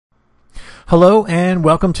Hello and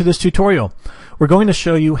welcome to this tutorial. We're going to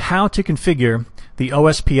show you how to configure the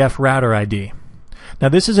OSPF router ID. Now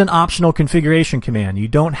this is an optional configuration command. You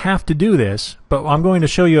don't have to do this, but I'm going to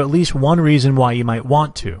show you at least one reason why you might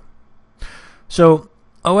want to. So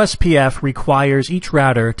OSPF requires each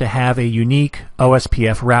router to have a unique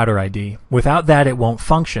OSPF router ID. Without that, it won't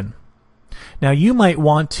function. Now you might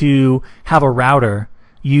want to have a router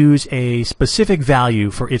use a specific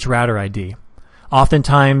value for its router ID.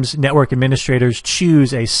 Oftentimes, network administrators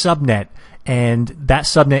choose a subnet, and that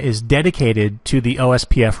subnet is dedicated to the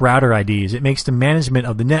OSPF router IDs. It makes the management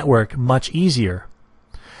of the network much easier.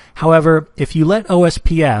 However, if you let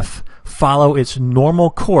OSPF follow its normal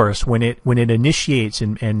course when it initiates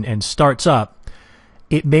and starts up,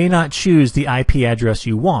 it may not choose the IP address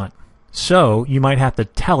you want. So you might have to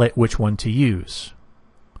tell it which one to use.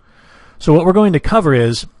 So what we're going to cover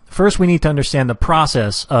is, first we need to understand the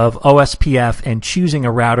process of OSPF and choosing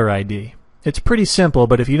a router ID. It's pretty simple,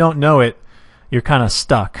 but if you don't know it, you're kind of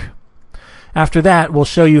stuck. After that, we'll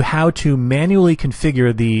show you how to manually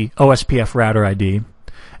configure the OSPF router ID,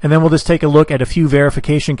 and then we'll just take a look at a few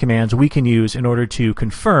verification commands we can use in order to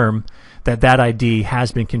confirm that that ID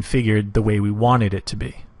has been configured the way we wanted it to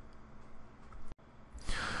be.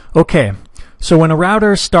 Okay, so when a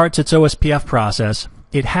router starts its OSPF process,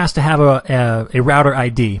 it has to have a router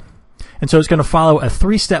ID. And so it's going to follow a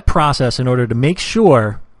three-step process in order to make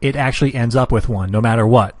sure it actually ends up with one, no matter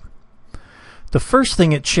what. The first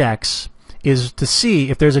thing it checks is to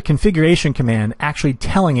see if there's a configuration command actually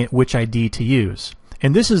telling it which ID to use.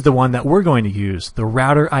 And this is the one that we're going to use, the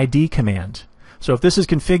router ID command. So if this is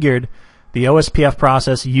configured, the OSPF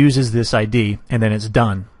process uses this ID, and then it's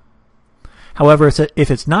done. However,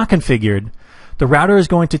 if it's not configured, the router is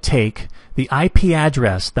going to take the IP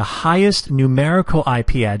address, the highest numerical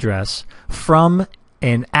IP address, from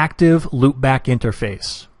an active loopback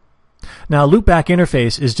interface. Now, a loopback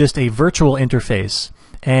interface is just a virtual interface,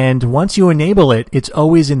 and once you enable it, it's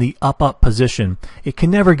always in the up position. It can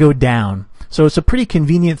never go down. So it's a pretty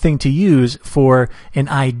convenient thing to use for an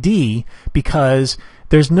ID because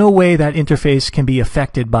there's no way that interface can be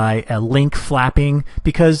affected by a link flapping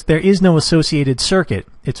because there is no associated circuit.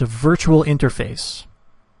 It's a virtual interface.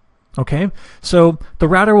 Okay, so the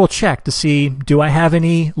router will check to see, do I have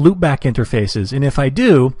any loopback interfaces? And if I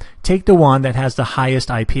do, take the one that has the highest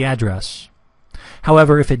IP address.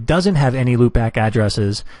 However, if it doesn't have any loopback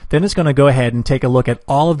addresses, then it's going to go ahead and take a look at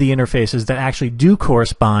all of the interfaces that actually do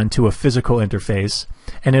correspond to a physical interface,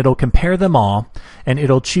 and it'll compare them all, and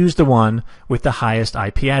it'll choose the one with the highest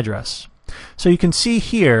IP address. So you can see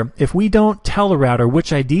here, if we don't tell the router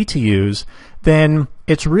which ID to use, then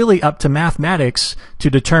it's really up to mathematics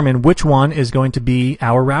to determine which one is going to be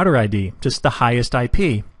our router ID, just the highest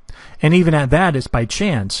IP. And even at that, it's by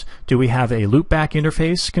chance. Do we have a loopback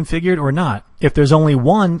interface configured or not? If there's only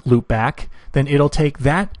one loopback, then it'll take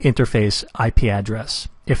that interface IP address.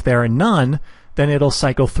 If there are none, then it'll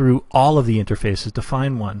cycle through all of the interfaces to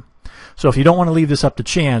find one. So if you don't want to leave this up to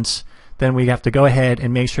chance, then we have to go ahead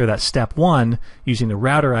and make sure that step one, using the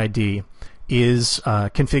router ID, is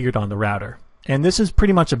configured on the router. And this is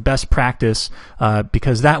pretty much a best practice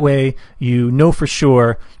because that way you know for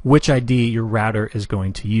sure which ID your router is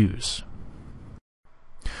going to use.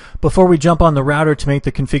 Before we jump on the router to make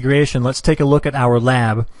the configuration, let's take a look at our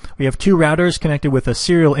lab. We have two routers connected with a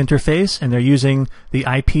serial interface, and they're using the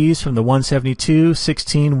IPs from the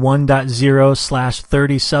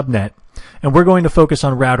 172.16.1.0/30 subnet. And we're going to focus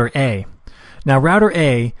on router A. Now router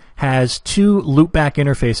A has two loopback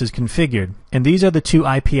interfaces configured, and these are the two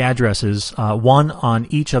IP addresses, one on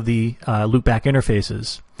each of the loopback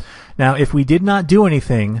interfaces. Now if we did not do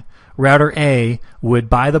anything, router A would,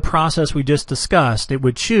 by the process we just discussed, it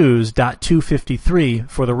would choose .253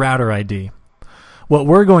 for the router ID. What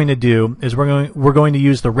we're going to do is we're going to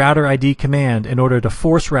use the router ID command in order to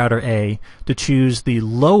force router A to choose the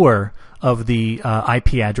lower of the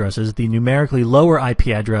IP addresses, the numerically lower IP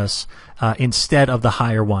address, instead of the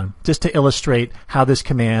higher one, just to illustrate how this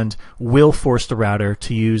command will force the router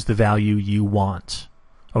to use the value you want.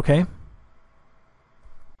 Okay?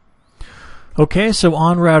 Okay, so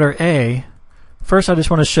on router A, first I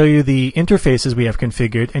just want to show you the interfaces we have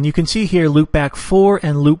configured, and you can see here loopback 4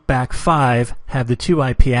 and loopback 5 have the two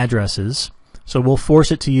IP addresses. So we'll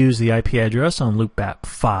force it to use the IP address on loopback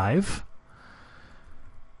 5.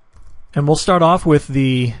 And we'll start off with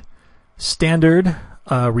the standard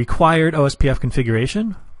required OSPF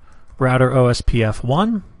configuration, router OSPF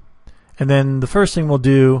 1. And then the first thing we'll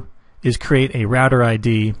do is create a router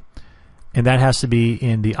ID, and that has to be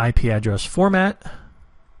in the IP address format,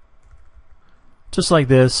 just like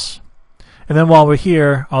this. And then while we're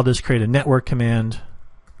here, I'll just create a network command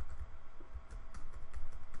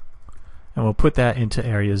and we'll put that into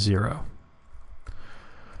area 0.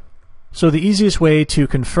 So the easiest way to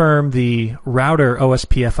confirm the router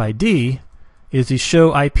OSPF ID is the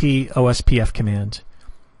show IP OSPF command.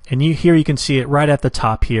 And here you can see it right at the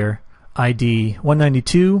top here, ID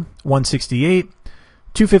 192, 168,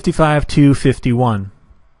 255, 251.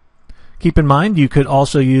 Keep in mind you could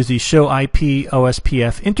also use the show IP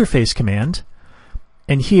OSPF interface command,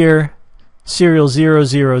 and here serial 000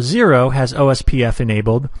 has OSPF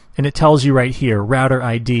enabled, and it tells you right here router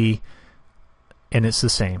ID, and it's the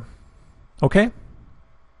same. Okay?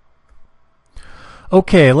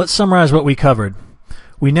 Okay, let's summarize what we covered.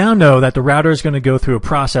 We now know that the router is going to go through a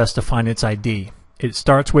process to find its ID. It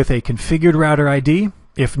starts with a configured router ID.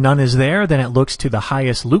 If none is there, then it looks to the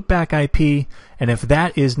highest loopback IP, and if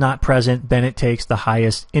that is not present, then it takes the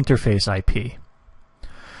highest interface IP.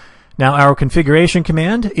 Now our configuration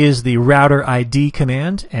command is the router ID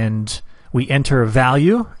command, and we enter a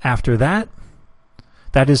value after that.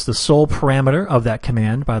 That is the sole parameter of that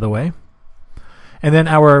command, by the way. And then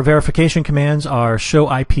our verification commands are show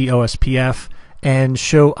IP OSPF and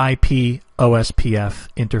show IP OSPF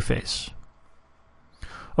interface.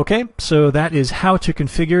 Okay, so that is how to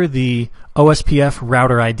configure the OSPF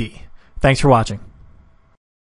router ID. Thanks for watching.